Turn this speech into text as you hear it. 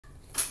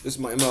This is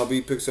my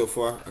MLB pick so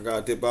far. I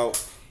got to dip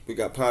out. We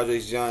got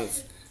Padres,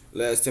 Giants.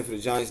 Last 10 for the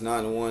Giants,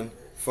 9-1.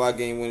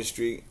 5-game winning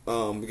streak.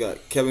 We got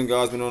Kevin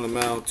Gausman on the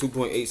mound,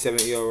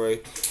 2.87 ERA.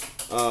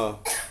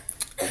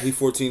 He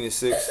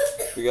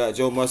 14-6. We got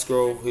Joe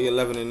Musgrove. He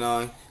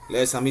 11-9.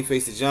 Last time he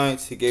faced the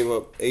Giants, he gave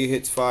up 8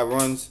 hits, 5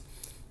 runs.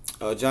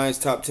 Giants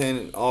top 10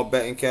 in all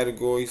batting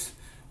categories.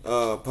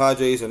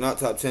 Padres are not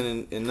top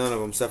 10 in none of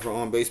them except for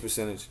on base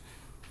percentage.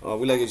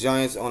 We like the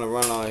Giants on the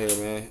run line here,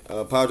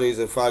 man. Padres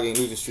are 5-game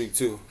losing streak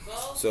too.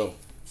 So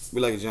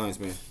we like the Giants,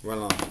 man.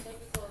 Run line.